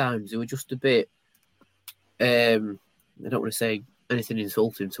other times he were just a bit. I don't want to say anything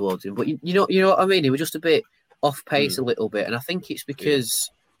insulting towards him, but you know what I mean. He was just a bit off pace a little bit, and I think it's because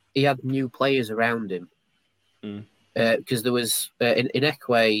he had new players around him. Because there was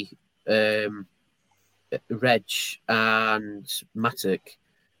Inekwe, Reg, and Matic.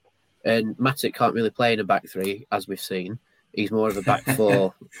 And Matic can't really play in a back three, as we've seen. He's more of a back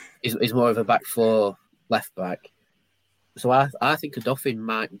four. he's more of a back four left back. So I think a Dauphin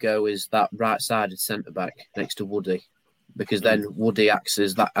might go as that right-sided centre back next to Woody, because then Woody acts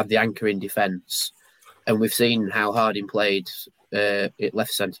as the anchor in defence. And we've seen how Harding played at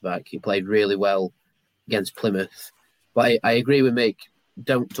left centre back. He played really well against Plymouth. But I agree with Mick.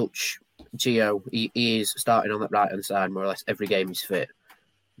 Don't touch Chio. He is starting on that right-hand side more or less every game he's fit,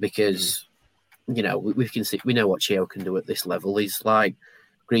 because we can see, we know what Chio can do at this level. He's like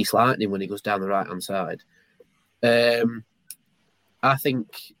grease lightning when he goes down the right-hand side. I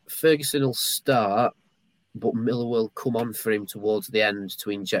think Ferguson will start, but Miller will come on for him towards the end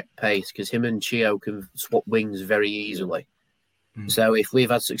to inject pace, because him and Chio can swap wings very easily. So if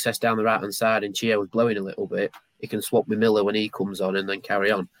we've had success down the right-hand side and Chio is blowing a little bit, he can swap with Miller when he comes on and then carry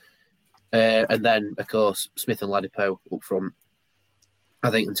on. And then, of course, Smith and Ladipo up front. I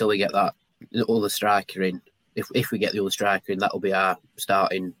think until we get that other striker in, if we get the other striker in, that'll be our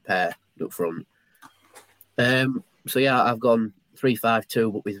starting pair up front. So yeah, I've gone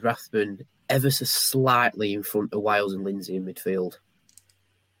 3-5-2, but with Rathbone ever so slightly in front of Wiles and Lindsay in midfield.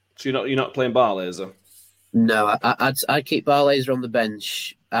 So you're not playing Barlaser? No, I'd keep Barlaser on the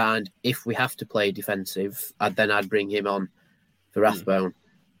bench, and if we have to play defensive, I'd bring him on for Rathbone.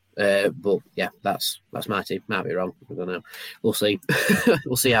 But yeah, that's my team. Might be wrong. I don't know. We'll see.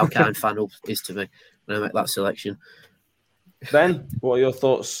 We'll see how kind Fan is to me when I make that selection. Ben, what are your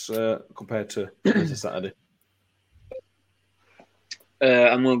thoughts compared to Saturday?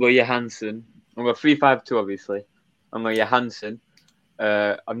 I'm going to go Johansson. I'm going to 3-5-2, obviously. I'm going to Johansson.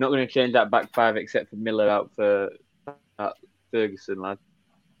 I'm not going to change that back five except for Miller out for that Ferguson lad.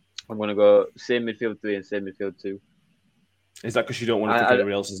 I'm going to go same midfield 3 and same midfield 2. Is that because you don't want to think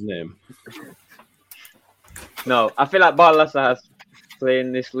anybody else's name? No, I feel like Barlaser has to play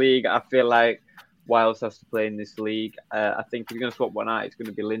in this league. I feel like Wiles has to play in this league. I think if you're going to swap one out, it's going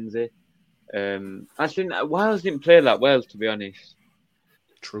to be Lindsay. Actually, Wiles didn't play that well, to be honest.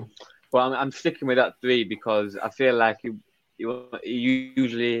 True. But I'm sticking with that 3 because I feel like he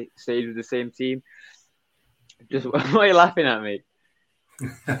usually stays with the same team. Just why are you laughing at me?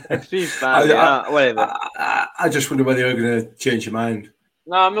 Whatever. I just wonder whether you're going to change your mind.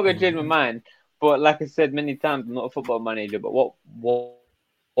 No, I'm not going to change my mind. But like I said many times, I'm not a football manager. But what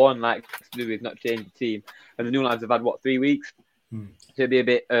one likes to do is not change the team. And the new lads have had 3 weeks. So it'd be a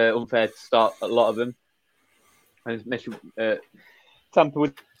bit unfair to start a lot of them and especially tamper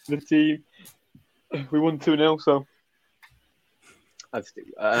with the team. We won 2-0, so I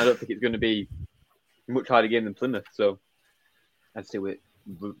don't think it's going to be much harder game than Plymouth. So I'd say we're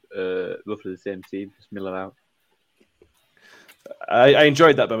roughly the same team, just middle out. I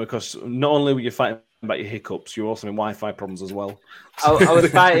enjoyed that, Ben, because not only were you fighting about your hiccups, you were also having Wi-Fi problems as well. I was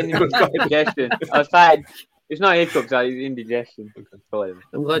fighting indigestion. I was fighting. It's not hiccups, it's indigestion.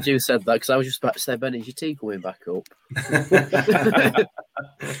 I'm glad you said that because I was just about to say, Ben, is your tea coming back up?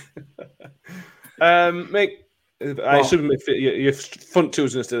 Mate, I assume if your front two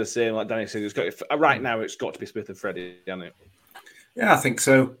is going to stay the same, like Danny said, right now it's got to be Smith and Freddie, hasn't it? Yeah, I think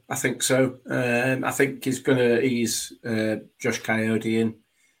so. I think he's going to ease Josh Coyote in.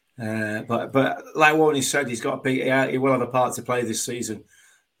 But like Warney said, he will have a part to play this season.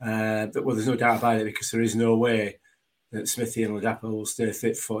 There's no doubt about it because there is no way that Smithy and Ladapo will stay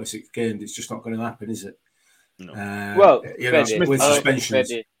fit for 46 games. It's just not going to happen, is it? No. Smith with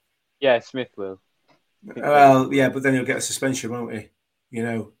suspensions. Yeah, Smith will. Well, yeah, but then he'll get a suspension, won't he?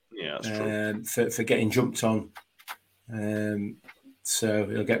 Yeah, that's true. For getting jumped on. So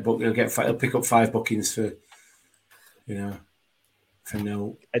he'll pick up 5 bookings for no.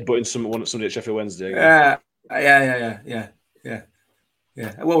 Headbutting somebody at Sheffield Wednesday. Yeah.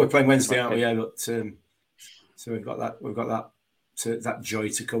 Well, we're playing Wednesday, aren't we? Yeah, but so we've got that joy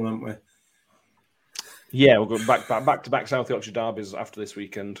to come, haven't we? Yeah, we'll go back to back South Yorkshire derbies after this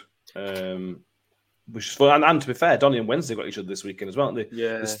weekend. Which is fun. And to be fair, Donny and Wednesday got each other this weekend as well.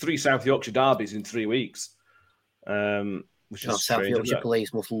 There's 3 South Yorkshire derbies in 3 weeks. Which is South strange, Yorkshire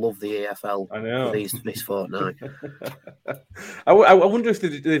police must love the EFL. I know. This fortnight. I wonder if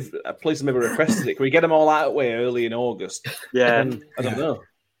they've police maybe requested it. Can we get them all out of the way early in August? Yeah. I don't know.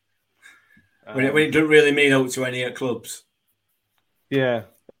 When it doesn't really mean out to any clubs. Yeah.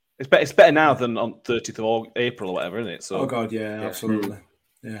 It's better now than on 30th of April or whatever, isn't it? So, oh, God, yeah, absolutely.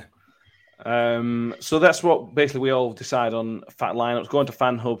 Yeah. So that's what basically we all decide on fat lineups. Go on to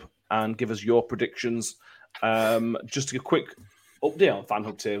FanHub and give us your predictions. Just a quick update on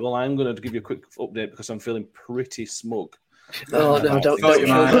FanHub table. I'm going to give you a quick update because I'm feeling pretty smug. Oh no! Don't show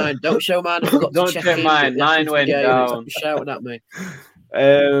mine. Don't show mine. Don't check mine. Mine went down. Shouting at me.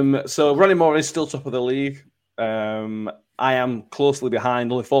 So Ronnie Moore is still top of the league. I am closely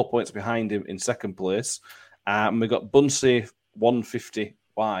behind, only 4 points behind him in second place. And we've got Bunsey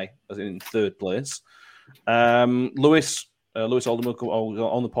 150Y as in third place. Lewis Alderman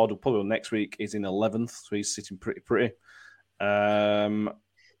on the pod probably next week is in 11th, so he's sitting pretty. I'm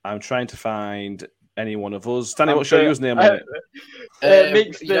trying to find any one of us. Danny, what's your username on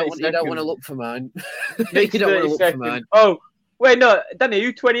it? You don't want to look for mine. You don't want to look for mine. Oh, wait, no. Danny, are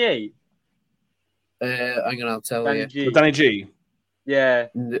you 28? Hang on, I'll tell you. Danny G? Yeah.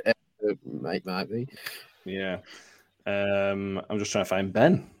 Might be. Yeah. I'm just trying to find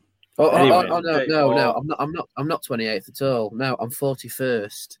Ben. No, I'm not 28th at all. No, I'm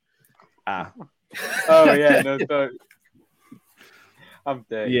 41st. Ah. Oh yeah, no, sorry. I'm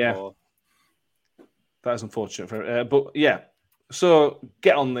 34. Yeah. That's unfortunate for but yeah. So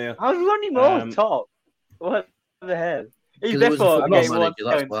get on there. How's Ronnie Moore top? What the hell? He's therefore getting one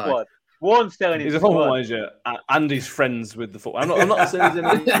squad. Warren's telling he's a football manager and he's friends with the football. I'm not saying he's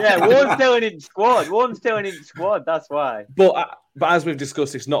any... Yeah, Warren's telling him squad. That's why. But as we've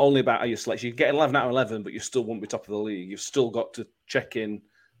discussed, it's not only about how you select. You get 11 out of 11, but you still won't be top of the league. You've still got to check in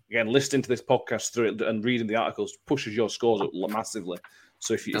again, listening to this podcast through it and reading the articles pushes your scores up massively.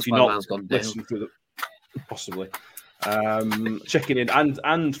 So if you're not listening through possibly. Checking in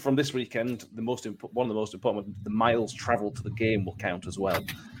and from this weekend, one of the most important, the miles travelled to the game will count as well.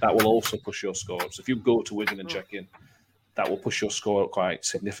 That will also push your score up. So if you go to Wigan and check in, that will push your score up quite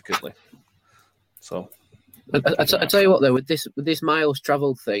significantly. So I tell you what though, with this miles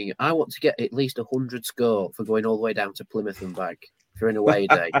travelled thing, I want to get at least 100 score for going all the way down to Plymouth and back for an away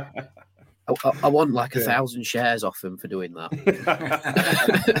day. I want like 1,000 shares off him for doing that.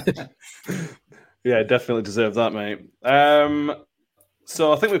 Yeah, definitely deserve that, mate.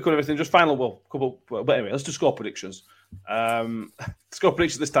 So I think we've covered everything. Just but anyway, let's do score predictions. Score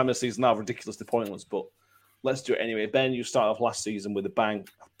predictions this time of the season are ridiculously pointless, but let's do it anyway. Ben, you started off last season with a bang.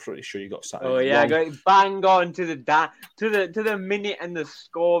 I'm pretty sure you got Saturday. Oh yeah, I got it bang on to the minute and the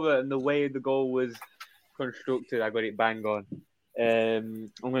score and the way the goal was constructed. I got it bang on. I'm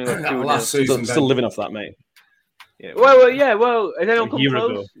going to go last season. Still living off that, mate. Yeah. Well, has anyone come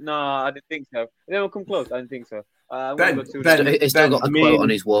close? Ago. No, I didn't think so. Has anyone come close? I didn't think so. He's still got the quote on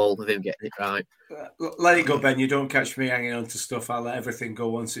his wall of him getting it right. Let it go, Ben. You don't catch me hanging on to stuff. I'll let everything go.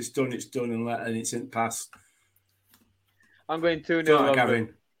 Once it's done, and it's in past. I'm going 2-0.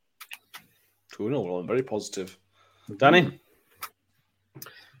 Gavin. 2-0. I'm very positive. Danny?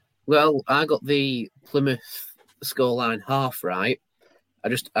 Well, I got the Plymouth scoreline half right. I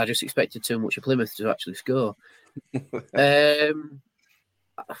just expected too much of Plymouth to actually score.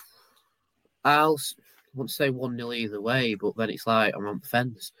 I want to say 1-0 either way, but then it's like I'm on the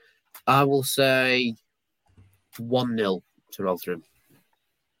fence. I will say 1-0 to Rotherham.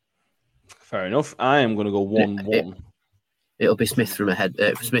 Fair enough. I am going to go 1-1. It'll be Smith from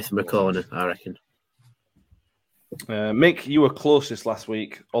a corner, I reckon. Mick, you were closest last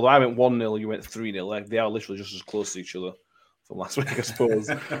week. Although I went 1-0, you went 3-0. Like, they are literally just as close to each other from last week, I suppose.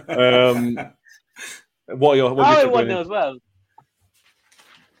 What are your? What I you went 1-0 as well.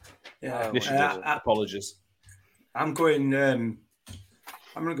 Yeah, Yes, you did. Apologies. I'm going to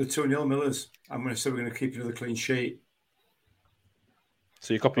go 2-0 Millers. I'm going to say we're going to keep another clean sheet.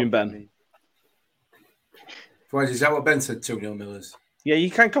 So you're copying Ben? Why is that what Ben said? 2-0 Millers. Yeah,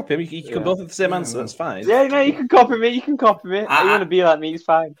 you can copy him. You can both have the same answer. That's fine. Yeah, no, you can copy me. You can copy me. You want to be like me? It's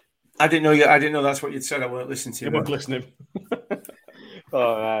fine. I didn't know that's what you'd said. I weren't listening to you. You weren't listening.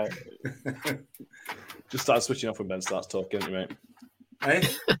 All right. Just start switching off when Ben starts talking, mate. Hey.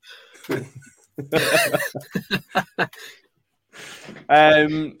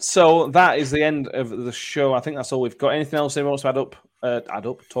 So that is the end of the show. I think that's all we've got. Anything else anyone wants to add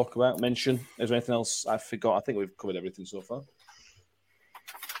up, talk about, mention? Is there anything else I forgot? I think we've covered everything so far.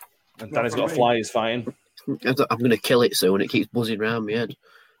 And Danny's got a fly he's fighting. I'm going to kill it soon. It keeps buzzing around my head.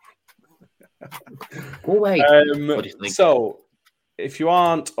 Go away. What do you think? So, if you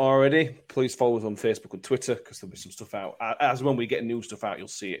aren't already, please follow us on Facebook and Twitter because there'll be some stuff out. As when we get new stuff out, you'll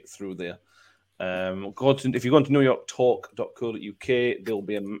see it through there. If you go to newyorktalk.co.uk, there'll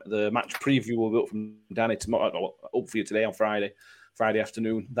be the match preview will be up from Danny tomorrow, up for you today on Friday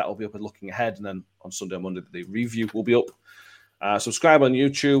afternoon. That'll be up and looking ahead, and then on Sunday and Monday the review will be up. Subscribe on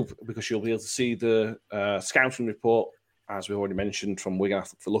YouTube because you'll be able to see the scouting report, as we already mentioned, from Wigan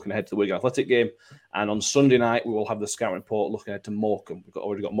for looking ahead to the Wigan Athletic game. And on Sunday night, we will have the scouting report looking ahead to Morecambe. We've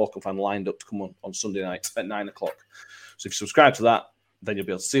already got Morecambe fan lined up to come on Sunday night at 9 o'clock. So if you subscribe to that, then you'll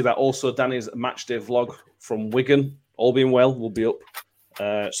be able to see that. Also, Danny's matchday vlog from Wigan, all being well, will be up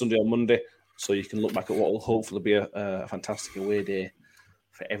Sunday or Monday. So you can look back at what will hopefully be a fantastic away day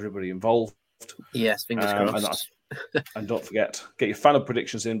for everybody involved. Yes, fingers crossed. And don't forget, get your final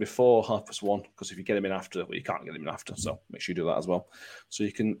predictions in before 1:30, because if you get them in after, well, you can't get them in after, so make sure you do that as well. So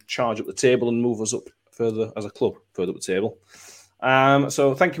you can charge up the table and move us up further as a club, further up the table.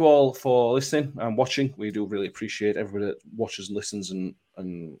 So thank you all for listening and watching. We do really appreciate everybody that watches and listens and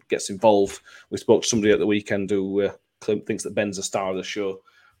gets involved. We spoke to somebody at the weekend who thinks that Ben's a star of the show,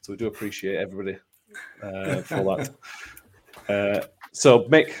 so we do appreciate everybody for that. So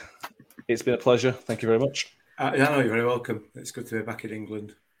Mick, it's been a pleasure. Thank you very much. Yeah, you're very welcome. It's good to be back in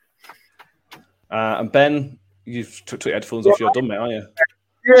England. And Ben, you've took your headphones off. You're done, mate, aren't you?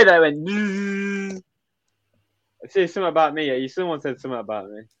 Yeah, that went. Say something about me. Someone said something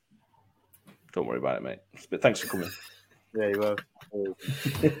about me. Don't worry about it, mate. But thanks for coming. Yeah, you will.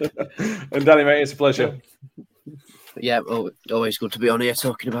 And Danny, mate, it's a pleasure. Yeah, always good to be on here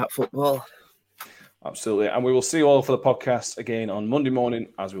talking about football. Absolutely. And we will see you all for the podcast again on Monday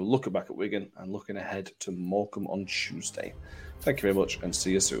morning as we will look back at Wigan and looking ahead to Morecambe on Tuesday. Thank you very much and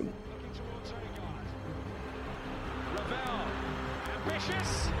see you soon. Ravel,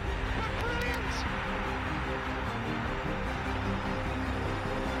 ambitious, brilliant.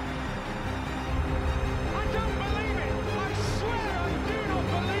 I don't believe it. I swear I do not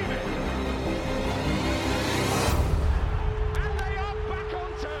believe it. And they are back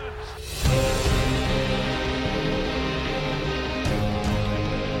on terms.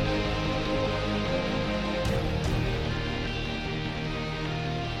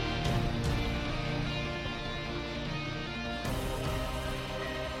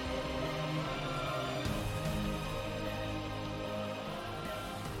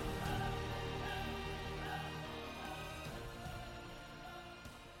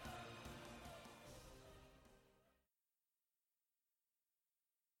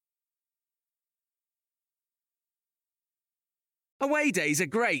 Away days are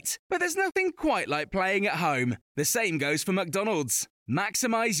great, but there's nothing quite like playing at home. The same goes for McDonald's.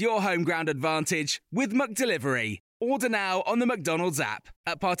 Maximise your home ground advantage with McDelivery. Order now on the McDonald's app.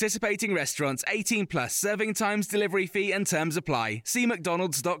 At participating restaurants, 18 plus serving times, delivery fee and terms apply. See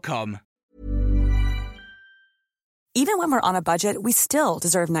mcdonalds.com. Even when we're on a budget, we still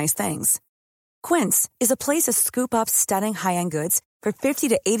deserve nice things. Quince is a place to scoop up stunning high-end goods for 50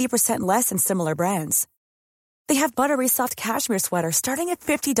 to 80% less than similar brands. They have buttery soft cashmere sweaters starting at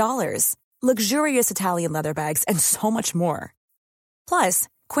 $50, luxurious Italian leather bags, and so much more. Plus,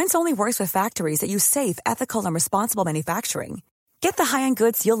 Quince only works with factories that use safe, ethical, and responsible manufacturing. Get the high-end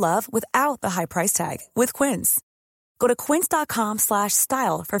goods you'll love without the high price tag with Quince. Go to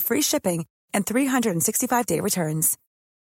quince.com/style for free shipping and 365-day returns.